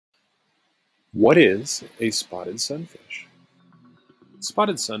What is a spotted sunfish?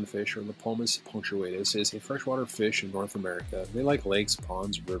 Spotted sunfish, or Lepomis punctuatus, is a freshwater fish in North America. They like lakes,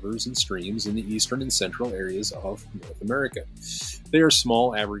 ponds, rivers, and streams in the eastern and central areas of North America. They are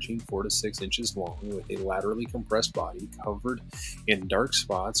small, averaging 4 to 6 inches long, with a laterally compressed body covered in dark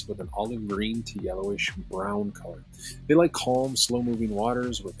spots with an olive green to yellowish brown color. They like calm, slow-moving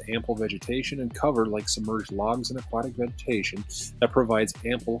waters with ample vegetation and cover like submerged logs and aquatic vegetation that provides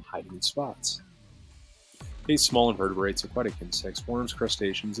ample hiding spots. They eat small invertebrates, aquatic insects, worms,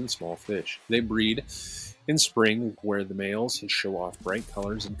 crustaceans, and small fish. They breed in spring, where the males show off bright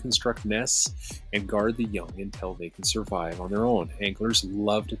colors and construct nests and guard the young until they can survive on their own. Anglers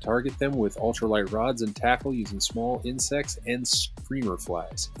love to target them with ultralight rods and tackle using small insects and streamer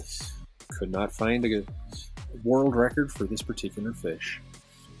flies. Could not find a world record for this particular fish.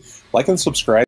 Like and subscribe.